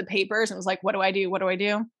 she burned the papers and was like, what do I do? What do I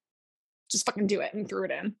do? Just fucking do it, and threw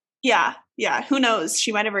it in. Yeah. Yeah. Who knows?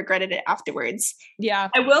 She might have regretted it afterwards. Yeah.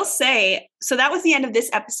 I will say, so that was the end of this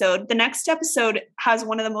episode. The next episode has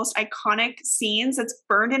one of the most iconic scenes that's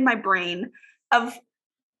burned in my brain of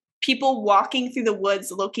people walking through the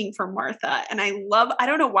woods looking for Martha. And I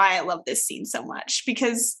don't know why I love this scene so much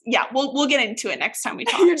because we'll get into it next time we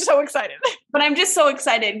talk. You're so excited. But I'm just so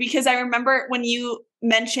excited because I remember when you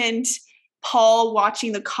mentioned Paul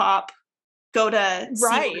watching the cop go to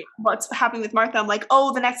see what's happening with Martha. I'm like,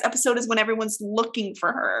 oh, the next episode is when everyone's looking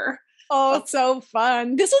for her. Oh, it's so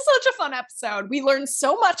fun. This was such a fun episode. We learned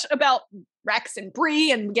so much about Rex and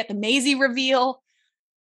Bree, and we get the Maisie reveal.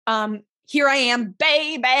 Here I am,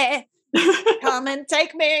 baby. Come and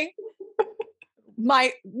take me.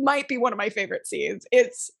 Might be one of my favorite scenes.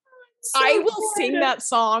 I will sing that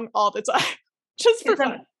song all the time. Just for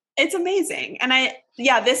fun. It's amazing. And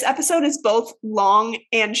this episode is both long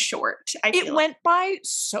and short. It went by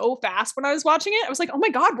so fast when I was watching it. I was like, oh my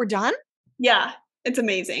God, we're done? Yeah, it's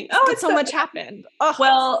amazing. Oh, it's so much happened. Oh,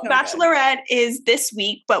 well, so Bachelorette is this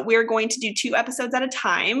week, but we're going to do 2 episodes at a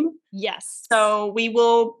time. Yes. So we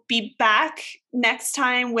will be back next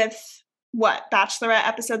time with Bachelorette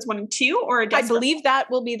episodes 1 and 2? Or I believe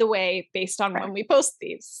that will be the way based on when we post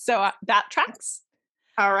these. So that tracks.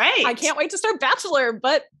 All right. I can't wait to start Bachelor,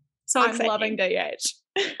 but so I'm loving DH.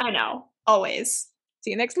 I know. Always.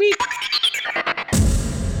 See you next week.